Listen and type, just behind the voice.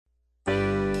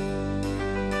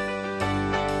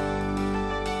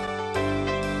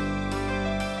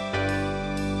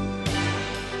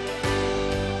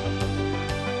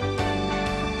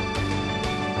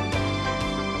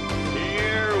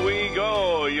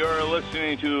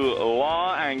listening to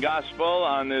Law and Gospel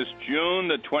on this June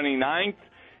the 29th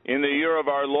in the year of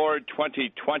our Lord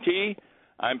 2020.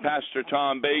 I'm Pastor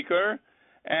Tom Baker,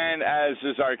 and as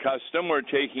is our custom, we're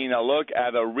taking a look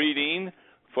at a reading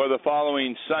for the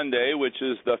following Sunday, which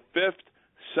is the fifth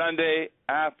Sunday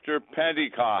after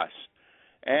Pentecost.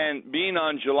 And being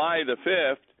on July the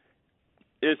 5th,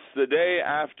 it's the day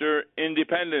after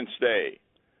Independence Day.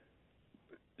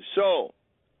 So,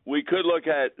 we could look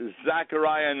at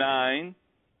Zechariah 9,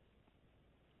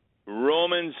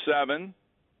 Romans 7,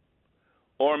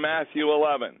 or Matthew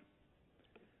 11.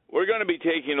 We're going to be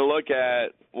taking a look at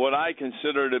what I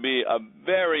consider to be a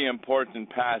very important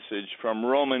passage from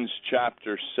Romans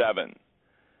chapter 7.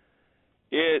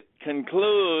 It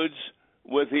concludes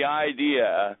with the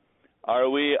idea, are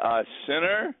we a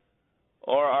sinner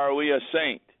or are we a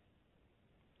saint?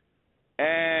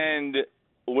 And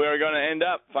we're going to end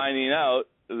up finding out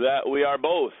that we are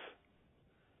both.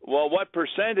 Well, what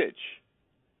percentage?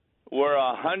 We're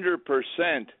 100%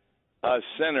 a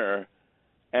sinner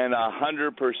and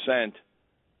 100%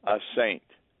 a saint.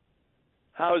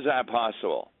 How is that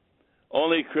possible?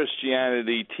 Only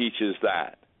Christianity teaches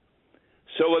that.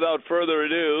 So without further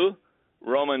ado,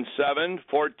 Romans 7,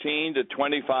 14 to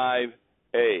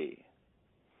 25a.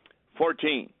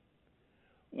 14.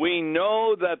 We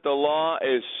know that the law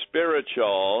is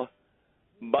spiritual,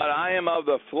 but I am of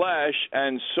the flesh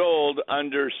and sold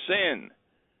under sin.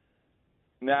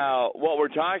 Now, what we're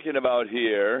talking about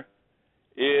here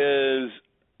is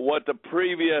what the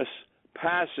previous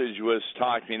passage was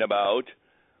talking about,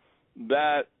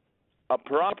 that a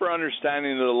proper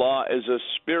understanding of the law is a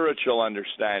spiritual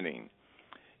understanding.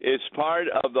 It's part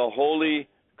of the Holy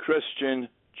Christian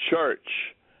Church,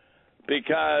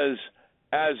 because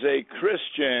as a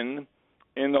Christian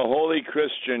in the Holy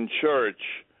Christian Church,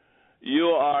 you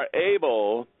are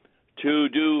able to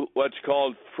do what's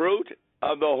called fruit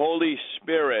of the Holy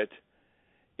Spirit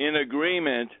in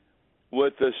agreement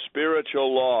with the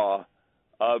spiritual law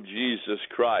of Jesus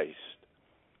Christ.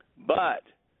 But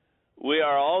we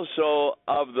are also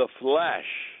of the flesh,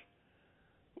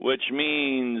 which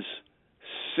means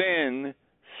sin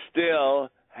still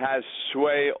has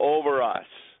sway over us.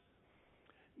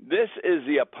 This is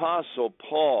the Apostle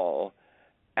Paul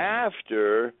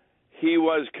after he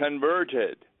was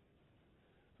converted.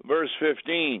 Verse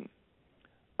 15,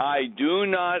 I do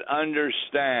not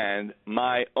understand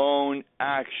my own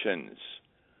actions,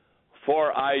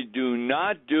 for I do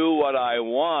not do what I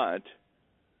want,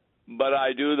 but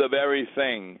I do the very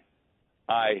thing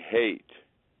I hate.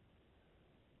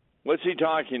 What's he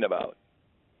talking about?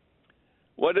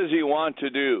 What does he want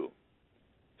to do?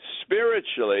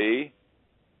 Spiritually,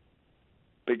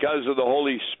 because of the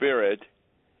Holy Spirit,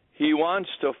 he wants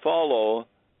to follow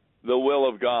the will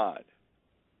of God.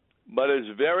 But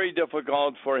it's very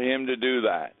difficult for him to do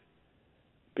that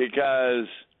because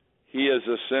he is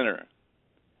a sinner.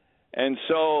 And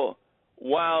so,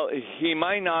 while he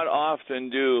might not often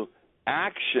do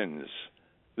actions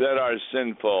that are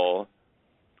sinful,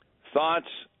 thoughts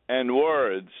and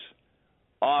words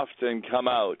often come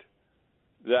out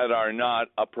that are not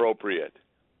appropriate.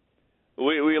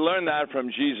 We learn that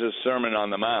from Jesus' Sermon on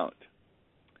the Mount.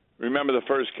 Remember the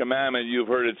first commandment, you've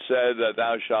heard it said that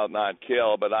thou shalt not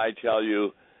kill, but I tell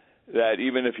you that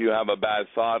even if you have a bad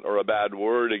thought or a bad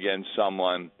word against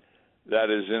someone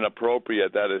that is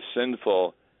inappropriate, that is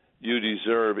sinful, you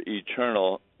deserve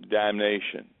eternal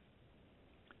damnation.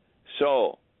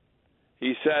 So,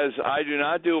 he says, I do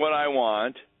not do what I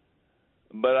want,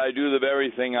 but I do the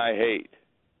very thing I hate.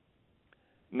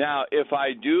 Now, if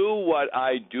I do what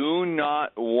I do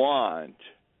not want,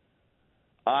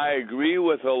 I agree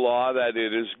with the law that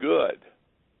it is good.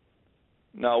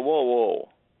 Now, whoa.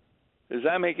 Does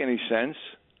that make any sense?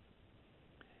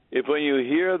 If when you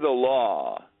hear the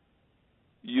law,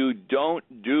 you don't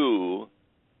do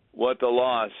what the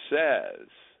law says,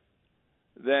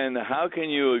 then how can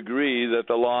you agree that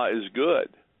the law is good?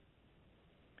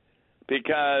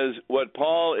 Because what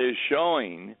Paul is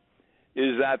showing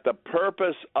is that the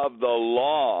purpose of the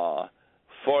law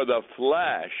for the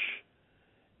flesh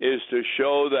is to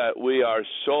show that we are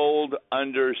sold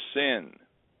under sin,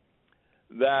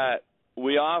 that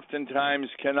we oftentimes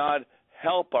cannot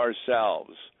help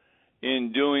ourselves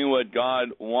in doing what God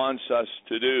wants us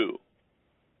to do.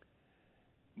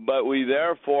 But we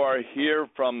therefore hear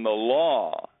from the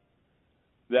law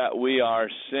that we are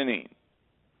sinning.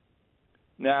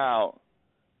 Now,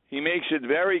 he makes it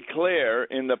very clear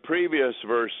in the previous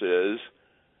verses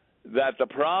that the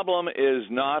problem is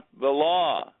not the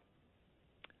law.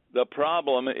 The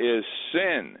problem is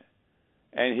sin.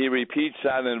 And he repeats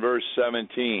that in verse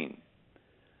 17.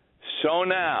 So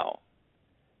now,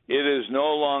 It is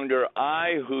no longer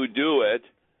I who do it,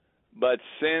 but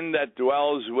sin that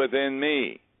dwells within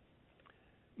me.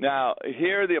 Now,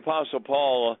 here the Apostle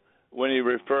Paul, when he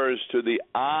refers to the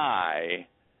I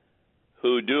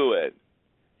who do it,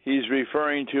 he's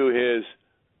referring to his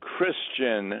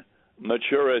Christian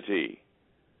maturity.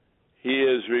 He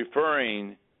is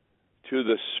referring to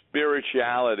the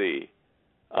spirituality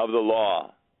of the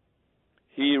law.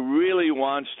 He really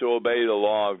wants to obey the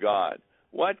law of God.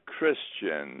 What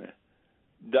Christian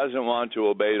doesn't want to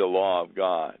obey the law of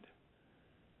God?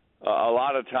 A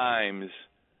lot of times,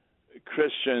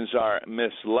 Christians are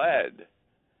misled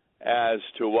as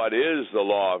to what is the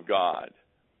law of God.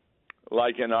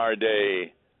 Like in our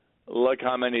day, look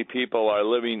how many people are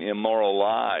living immoral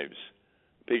lives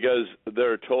because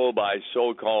they're told by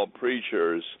so-called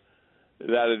preachers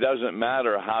that it doesn't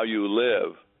matter how you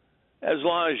live, as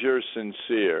long as you're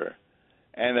sincere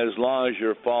and as long as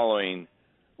you're following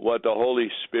what the Holy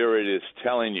Spirit is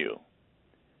telling you.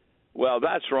 Well,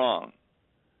 that's wrong,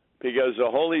 because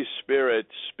the Holy Spirit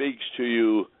speaks to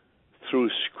you through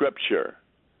Scripture.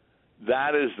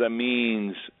 That is the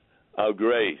means of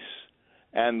grace.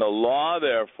 And the law,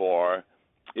 therefore,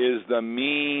 is the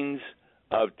means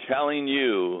of telling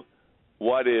you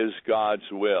what is God's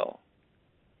will.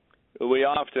 We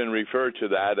often refer to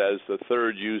that as the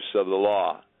third use of the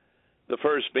law. The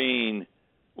first being,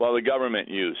 well, the government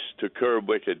use to curb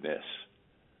wickedness.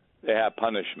 They have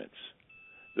punishments.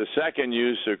 The second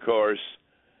use, of course,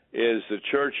 is the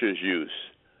church's use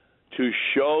to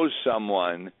show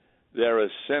someone they're a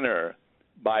sinner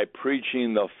by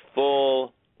preaching the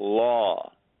full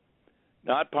law.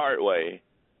 Not partway,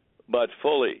 but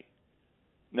fully.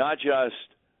 Not just,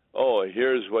 oh,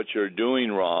 here's what you're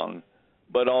doing wrong,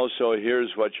 but also here's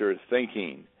what you're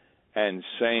thinking and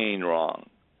saying wrong.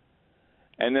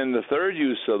 And then the third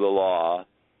use of the law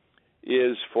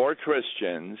is for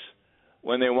Christians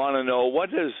when they want to know, what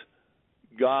is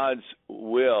God's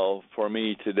will for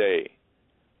me today?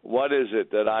 What is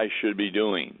it that I should be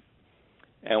doing?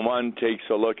 And one takes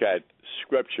a look at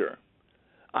Scripture.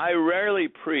 I rarely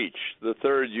preach the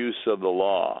third use of the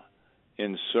law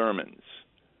in sermons,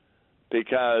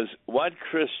 because what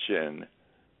Christian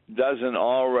doesn't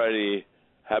already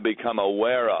have become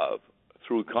aware of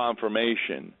through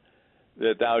confirmation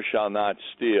that thou shalt not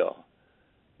steal,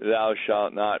 thou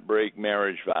shalt not break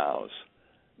marriage vows,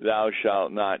 thou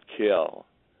shalt not kill,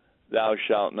 thou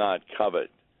shalt not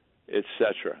covet,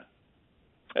 etc.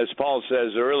 As Paul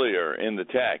says earlier in the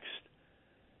text,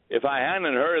 if I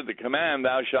hadn't heard the command,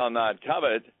 thou shalt not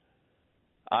covet,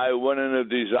 I wouldn't have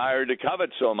desired to covet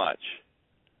so much.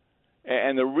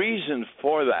 And the reason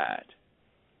for that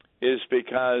is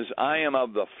because I am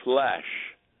of the flesh,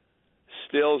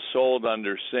 still sold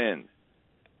under sin.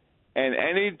 And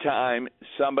any time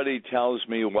somebody tells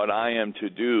me what I am to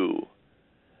do,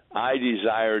 I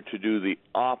desire to do the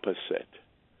opposite,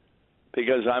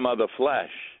 because I'm of the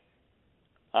flesh.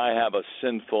 I have a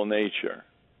sinful nature.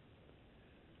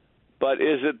 But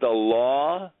is it the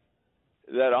law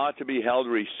that ought to be held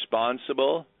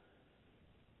responsible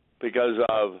because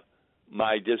of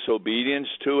my disobedience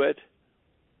to it?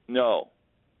 No.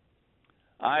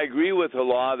 I agree with the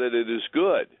law that it is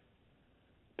good,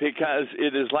 because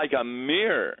it is like a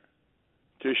mirror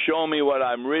to show me what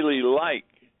I'm really like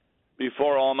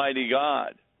before Almighty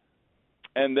God.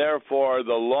 And therefore,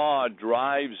 the law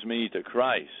drives me to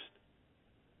Christ.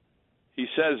 He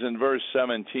says in verse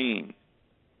 17,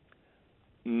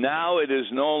 now it is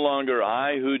no longer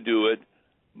I who do it,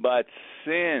 but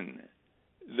sin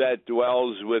that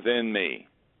dwells within me.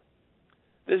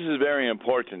 This is very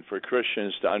important for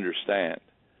Christians to understand.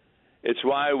 It's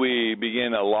why we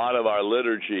begin a lot of our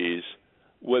liturgies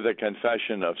with a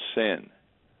confession of sin.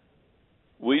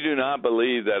 We do not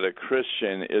believe that a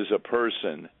Christian is a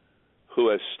person who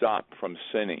has stopped from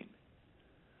sinning.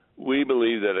 We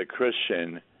believe that a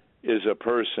Christian is a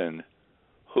person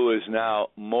who is now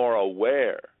more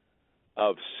aware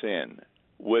of sin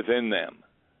within them,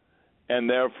 and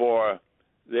therefore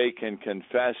they can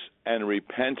confess and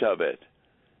repent of it,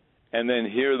 and then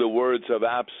hear the words of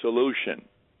absolution.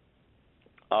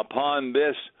 Upon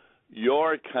this,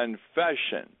 your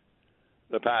confession,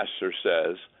 the pastor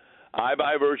says, I,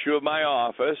 by virtue of my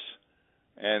office,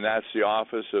 and that's the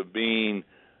office of being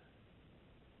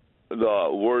the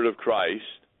Word of Christ,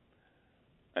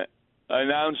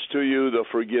 announce to you the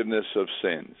forgiveness of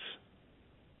sins.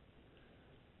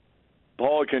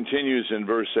 Paul continues in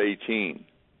verse 18,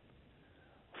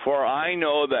 for I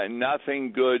know that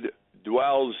nothing good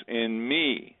dwells in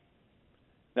me.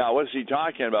 Now, what's he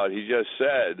talking about? He just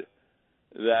said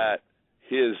that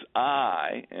his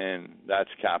I, and that's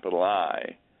capital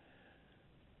I,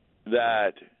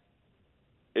 that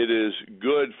it is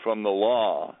good from the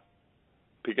law,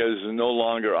 because it is no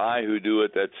longer I who do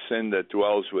it, that sin that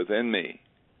dwells within me.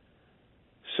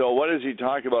 So what does he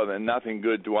talk about that nothing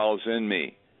good dwells in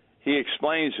me? He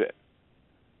explains it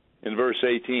in verse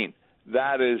 18.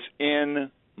 That is in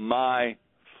my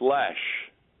flesh.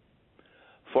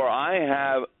 For I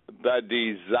have the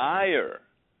desire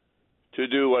to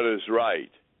do what is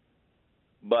right,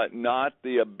 but not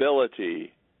the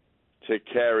ability to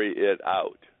carry it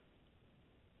out.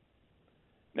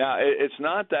 Now, it's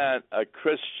not that a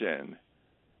Christian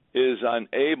is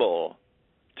unable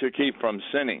to keep from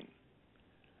sinning.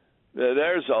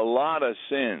 There's a lot of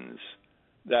sins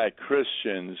that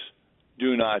Christians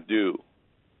do not do.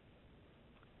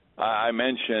 I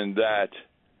mentioned that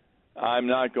I'm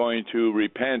not going to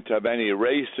repent of any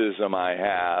racism I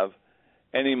have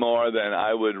any more than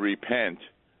I would repent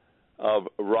of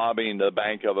robbing the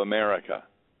Bank of America.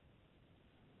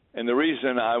 And the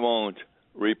reason I won't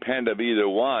repent of either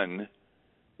one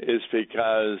is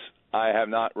because I have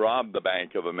not robbed the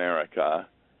Bank of America,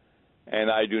 and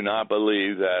I do not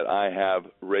believe that I have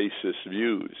racist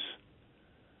views.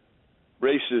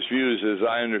 Racist views, as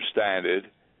I understand it,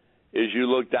 is you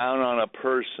look down on a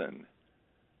person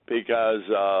because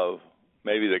of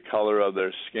maybe the color of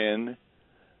their skin,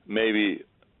 maybe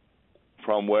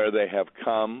from where they have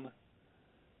come,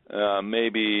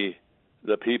 maybe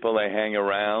the people they hang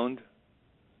around.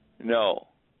 No.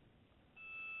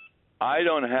 I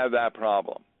don't have that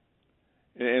problem.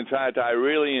 In fact, I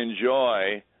really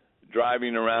enjoy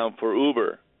driving around for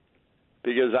Uber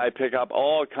because I pick up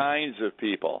all kinds of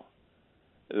people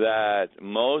that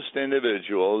most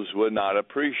individuals would not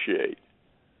appreciate.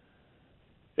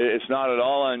 It's not at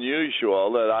all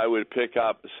unusual that I would pick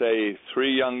up, say,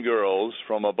 3 young girls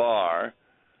from a bar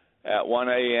at 1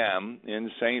 a.m.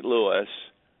 in St. Louis,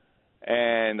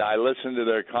 and I listen to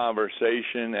their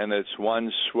conversation, and it's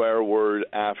one swear word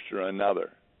after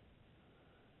another.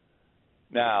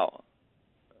 Now,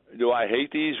 do I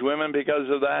hate these women because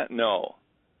of that? No.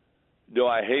 Do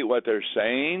I hate what they're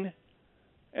saying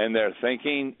and they're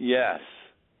thinking? Yes.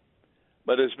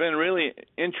 But it's been really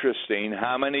interesting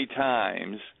how many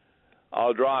times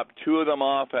I'll drop 2 of them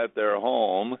off at their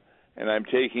home, and I'm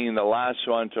taking the last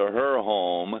one to her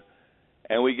home,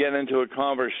 and we get into a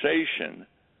conversation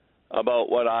about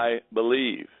what I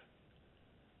believe.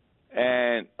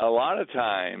 And a lot of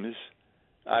times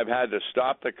I've had to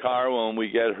stop the car when we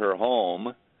get her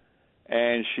home,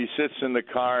 and she sits in the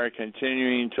car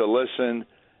continuing to listen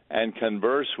and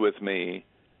converse with me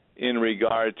in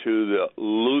regard to the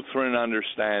Lutheran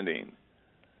understanding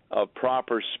of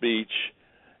proper speech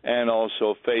and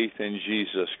also faith in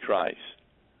Jesus Christ.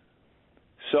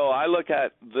 So I look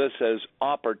at this as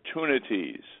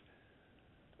opportunities.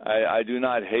 I do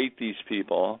not hate these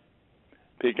people,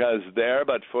 because there,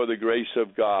 but for the grace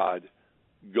of God,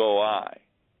 go I.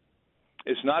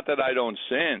 It's not that I don't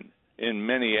sin in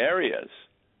many areas.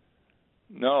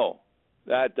 No,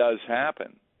 that does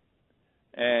happen.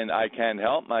 And I can't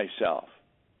help myself.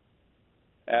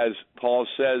 As Paul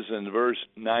says in verse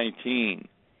 19,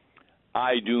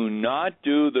 I do not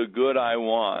do the good I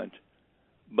want,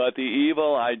 but the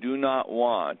evil I do not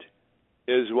want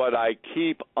is what I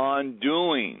keep on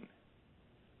doing.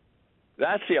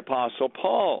 That's the Apostle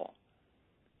Paul,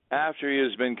 after he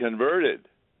has been converted.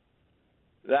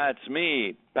 That's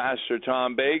me, Pastor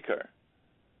Tom Baker,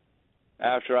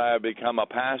 after I have become a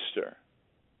pastor.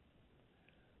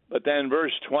 But then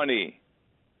verse 20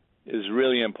 is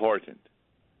really important.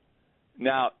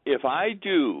 Now, if I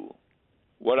do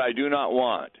what I do not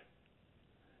want,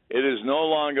 it is no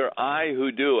longer I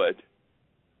who do it,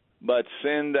 but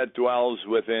sin that dwells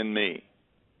within me.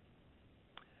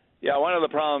 Yeah, one of the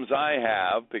problems I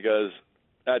have, because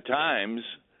at times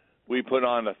we put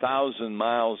on 1,000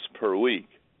 miles per week.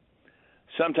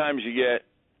 Sometimes you get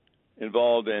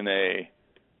involved in a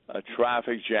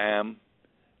traffic jam,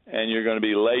 and you're going to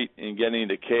be late in getting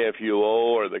to KFUO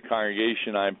or the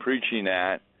congregation I'm preaching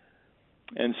at.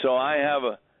 And so I have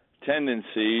a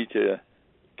tendency to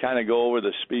kind of go over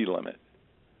the speed limit.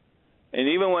 And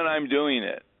even when I'm doing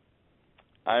it,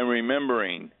 I'm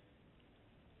remembering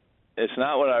it's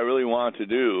not what I really want to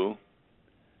do,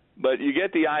 but you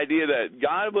get the idea that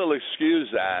God will excuse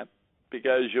that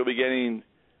because you'll be getting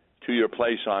to your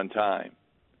place on time.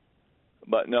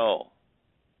 But no,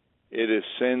 it is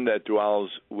sin that dwells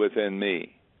within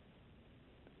me.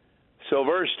 So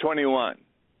verse 21,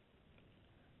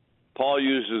 Paul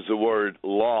uses the word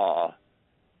law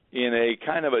in a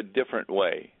kind of a different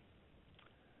way.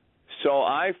 So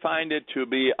I find it to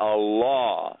be a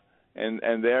law, and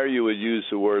there you would use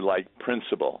the word like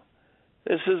principle.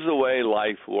 This is the way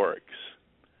life works.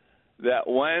 that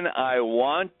when I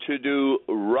want to do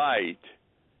right,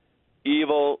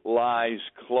 evil lies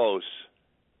close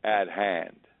at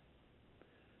hand.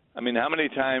 I mean, how many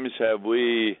times have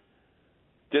we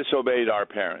disobeyed our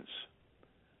parents?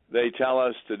 They tell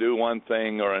us to do one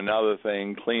thing or another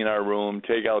thing, clean our room,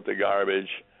 take out the garbage,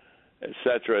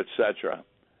 etc., etc.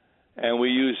 And we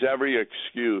use every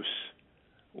excuse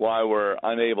why we're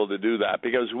unable to do that,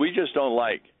 because we just don't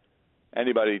like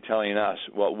anybody telling us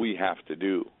what we have to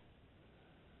do.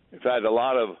 In fact, a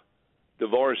lot of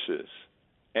divorces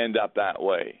end up that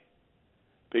way,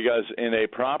 because in a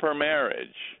proper marriage,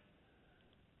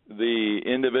 the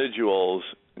individuals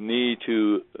need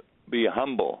to be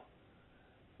humble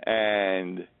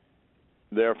and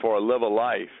therefore live a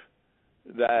life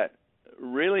that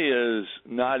really is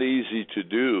not easy to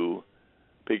do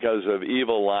because of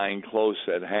evil lying close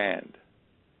at hand.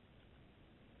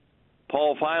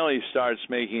 Paul finally starts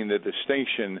making the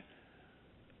distinction.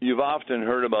 You've often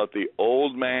heard about the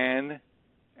old man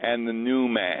and the new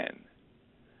man.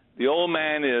 The old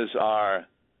man is our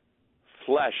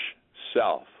flesh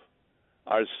self,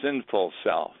 our sinful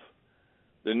self.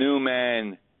 The new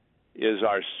man is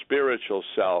our spiritual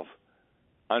self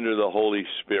under the Holy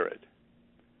Spirit.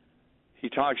 He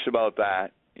talks about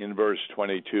that in verse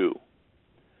 22.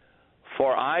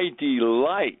 For I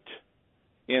delight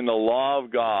in the law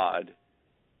of God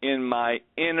in my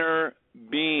inner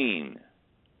being.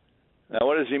 Now,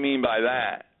 what does he mean by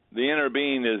that? The inner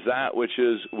being is that which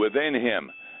is within him.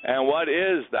 And what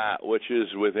is that which is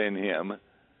within him?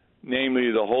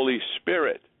 Namely, the Holy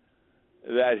Spirit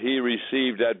that he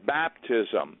received at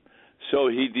baptism. So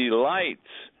he delights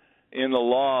in the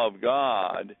law of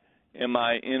God in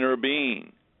my inner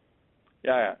being.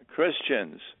 Yeah,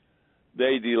 Christians,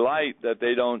 they delight that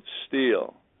they don't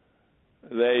steal.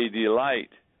 They delight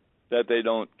that they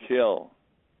don't kill.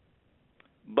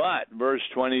 But, verse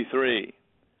 23,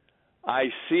 I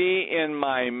see in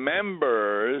my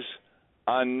members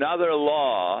another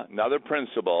law, another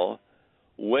principle,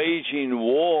 waging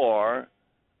war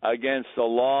against the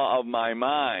law of my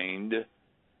mind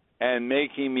and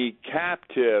making me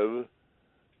captive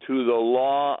to the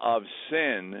law of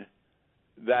sin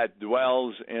that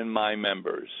dwells in my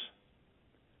members.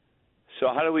 So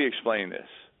how do we explain this?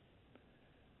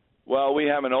 Well, we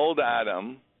have an old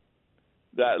Adam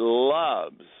that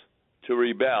loves to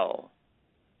rebel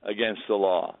against the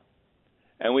law.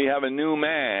 And we have a new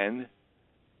man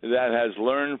that has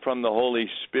learned from the Holy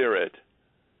Spirit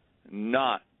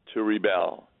not to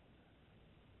rebel.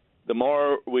 The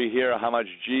more we hear how much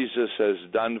Jesus has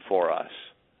done for us,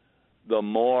 the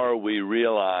more we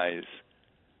realize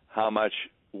how much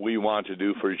we want to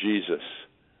do for Jesus.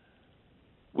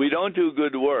 We don't do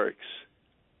good works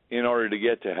in order to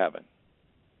get to heaven.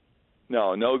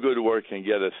 No good work can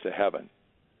get us to heaven.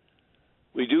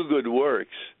 We do good works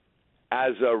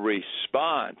as a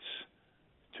response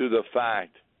to the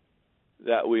fact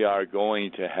that we are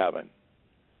going to heaven.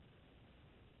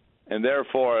 And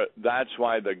therefore, that's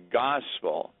why the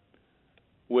gospel,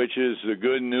 which is the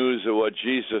good news of what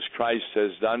Jesus Christ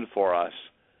has done for us,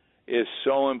 is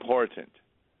so important.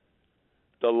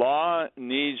 The law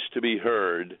needs to be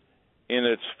heard in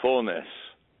its fullness.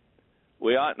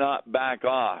 We ought not back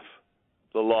off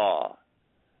the law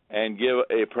and give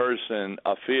a person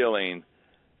a feeling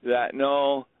that,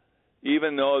 no,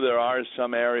 even though there are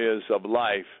some areas of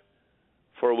life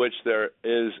for which there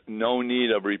is no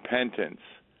need of repentance,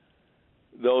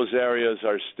 those areas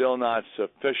are still not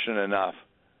sufficient enough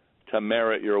to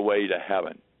merit your way to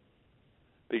heaven.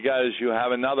 Because you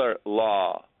have another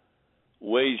law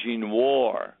waging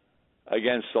war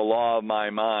against the law of my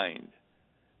mind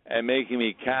and making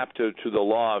me captive to the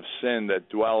law of sin that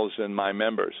dwells in my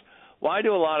members. Why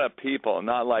do a lot of people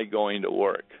not like going to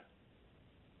work?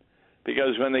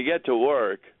 Because when they get to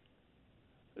work,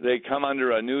 they come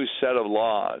under a new set of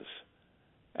laws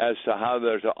as to how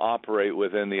they're to operate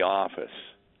within the office.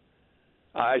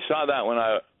 I saw that when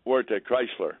I worked at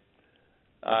Chrysler.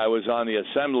 I was on the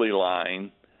assembly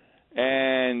line,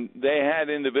 and they had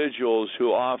individuals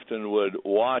who often would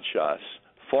watch us,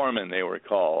 foremen they were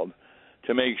called,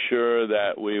 to make sure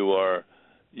that we were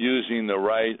using the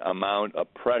right amount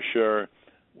of pressure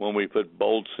when we put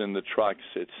bolts in the trucks,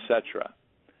 etc.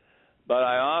 But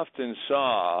I often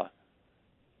saw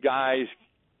guys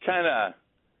kind of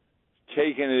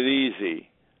taking it easy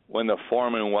when the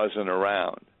foreman wasn't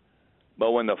around.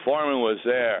 But when the foreman was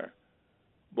there,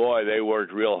 boy, they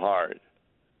worked real hard.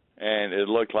 And it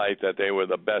looked like that they were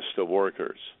the best of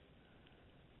workers.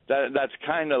 That's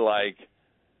kind of like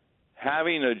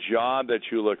having a job that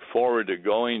you look forward to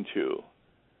going to.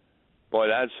 Boy,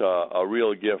 that's a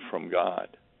real gift from God.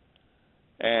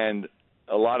 And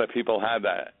a lot of people have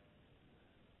that.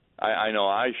 I know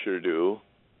I sure do.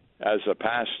 As a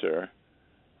pastor,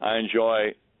 I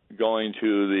enjoy going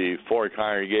to the 4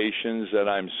 congregations that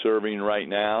I'm serving right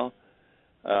now,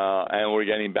 and we're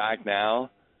getting back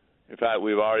now. In fact,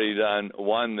 we've already done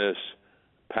one this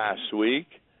past week,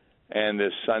 and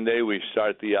this Sunday we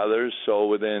start the others. So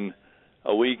within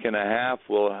a week and a half,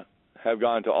 we'll have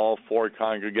gone to all 4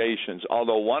 congregations,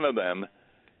 although one of them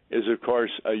is, of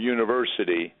course, a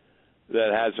university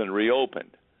that hasn't reopened.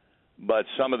 But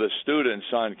some of the students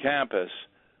on campus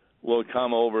will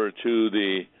come over to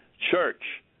the church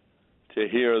to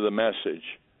hear the message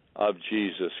of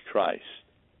Jesus Christ.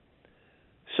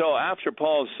 So after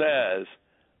Paul says,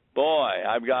 boy,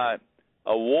 I've got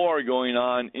a war going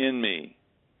on in me,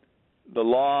 the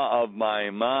law of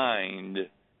my mind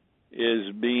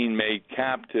is being made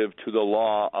captive to the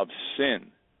law of sin.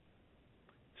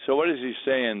 So what does he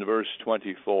say in verse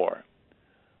 24?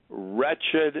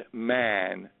 Wretched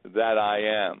man that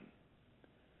I am.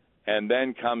 And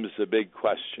then comes the big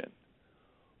question.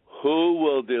 Who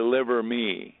will deliver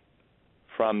me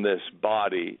from this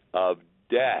body of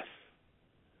death?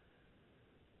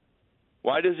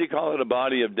 Why does he call it a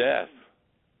body of death?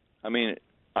 I mean,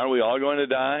 aren't we all going to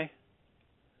die?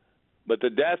 But the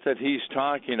death that he's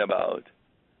talking about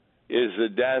is the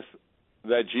death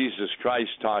that Jesus Christ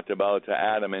talked about to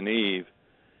Adam and Eve.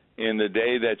 In the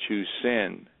day that you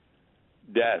sin,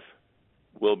 death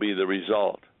will be the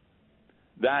result.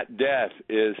 That death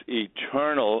is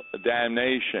eternal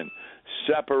damnation,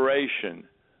 separation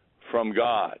from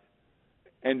God.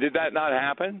 And did that not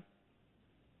happen?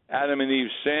 Adam and Eve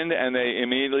sinned, and they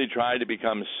immediately tried to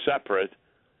become separate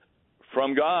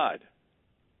from God.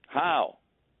 How?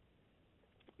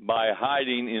 By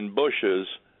hiding in bushes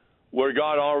where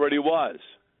God already was,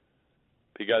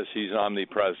 because he's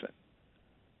omnipresent.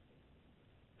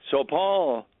 So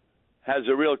Paul has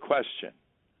a real question.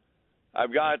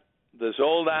 I've got this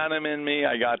old Adam in me.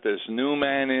 I got this new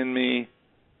man in me.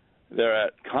 They're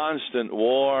at constant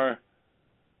war.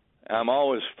 I'm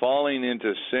always falling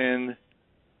into sin.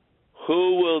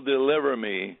 Who will deliver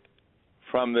me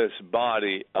from this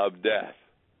body of death?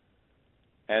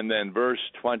 And then verse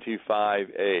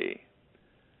 25a.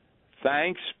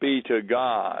 Thanks be to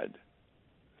God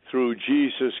through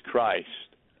Jesus Christ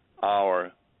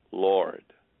our Lord.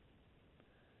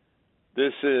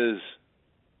 This is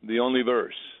the only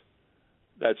verse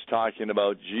that's talking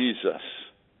about Jesus,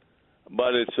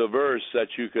 but it's a verse that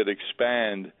you could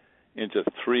expand into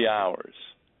 3 hours.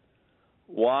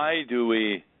 Why do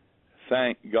we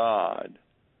thank God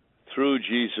through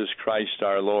Jesus Christ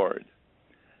our Lord?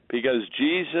 Because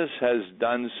Jesus has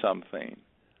done something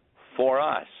for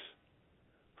us,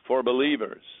 for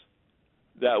believers,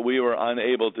 that we were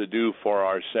unable to do for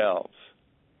ourselves.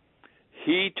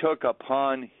 He took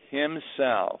upon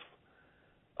himself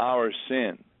our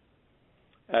sin.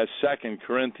 As 2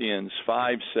 Corinthians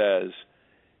 5 says,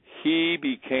 he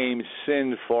became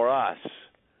sin for us,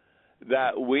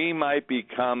 that we might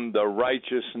become the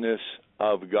righteousness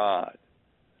of God.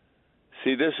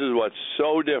 See, this is what's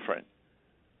so different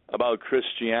about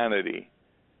Christianity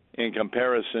in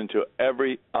comparison to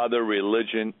every other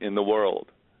religion in the world.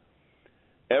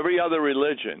 Every other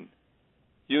religion,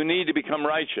 you need to become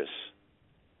righteous.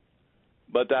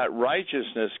 But that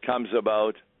righteousness comes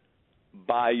about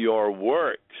by your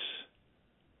works.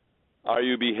 Are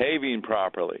you behaving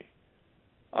properly?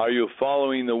 Are you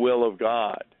following the will of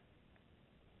God?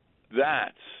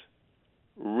 That's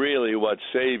really what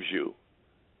saves you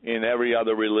in every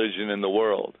other religion in the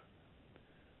world.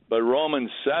 But Romans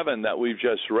 7 that we've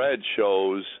just read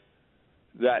shows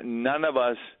that none of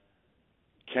us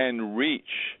can reach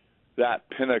that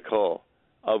pinnacle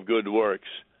of good works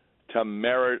to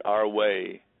merit our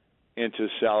way into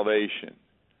salvation.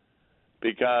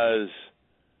 Because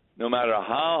no matter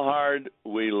how hard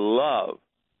we love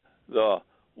the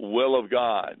will of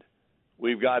God,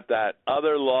 we've got that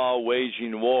other law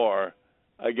waging war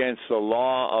against the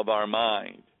law of our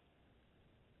mind,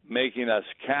 making us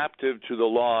captive to the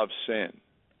law of sin.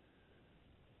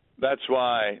 That's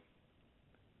why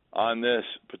on this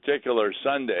particular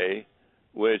Sunday,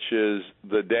 which is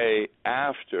the day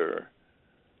after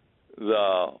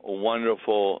the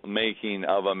wonderful making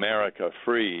of America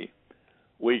free,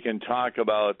 we can talk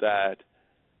about that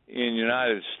in the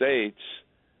United States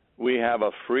we have a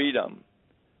freedom.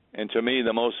 And to me,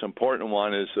 the most important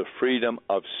one is the freedom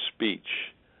of speech,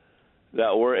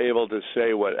 that we're able to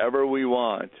say whatever we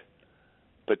want,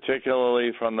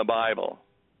 particularly from the Bible,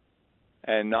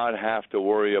 and not have to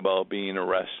worry about being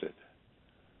arrested.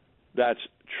 That's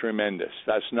tremendous.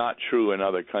 That's not true in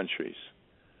other countries.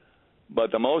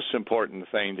 But the most important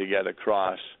thing to get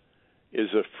across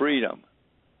is a freedom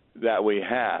that we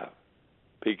have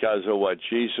because of what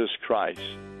Jesus Christ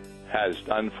has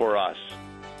done for us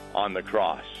on the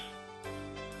cross.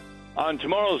 On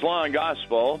tomorrow's Law and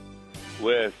Gospel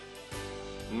with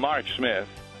Mark Smith,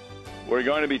 we're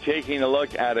going to be taking a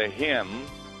look at a hymn,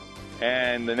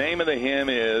 and the name of the hymn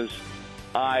is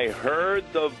I Heard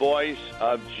the Voice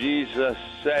of Jesus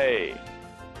Say.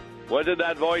 What did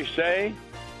that voice say?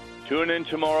 Tune in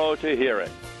tomorrow to hear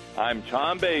it. I'm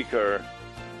Tom Baker.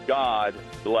 God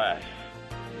bless.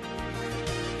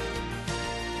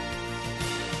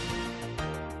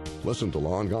 Listen to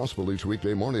Law and Gospel each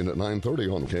weekday morning at 9:30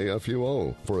 on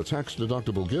KFUO. For a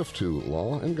tax-deductible gift to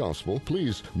Law and Gospel,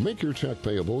 please make your check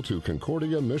payable to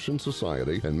Concordia Mission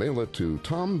Society and mail it to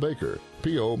Tom Baker,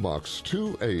 P.O. Box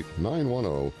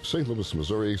 28910, St. Louis,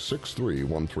 Missouri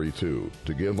 63132.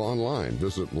 To give online,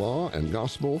 visit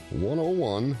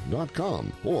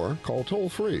lawandgospel101.com or call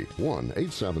toll-free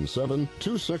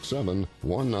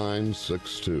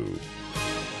 1-877-267-1962.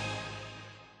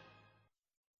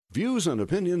 Views and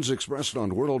opinions expressed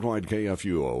on Worldwide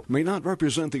KFUO may not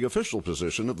represent the official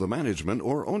position of the management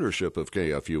or ownership of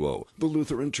KFUO, the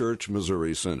Lutheran Church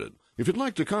Missouri Synod. If you'd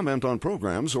like to comment on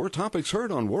programs or topics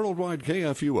heard on Worldwide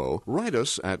KFUO, write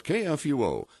us at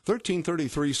KFUO,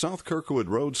 1333 South Kirkwood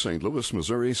Road, St. Louis,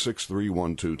 Missouri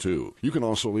 63122. You can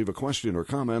also leave a question or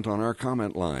comment on our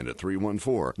comment line at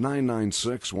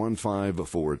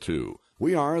 314-996-1542.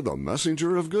 We are the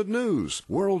messenger of good news,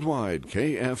 Worldwide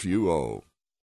KFUO.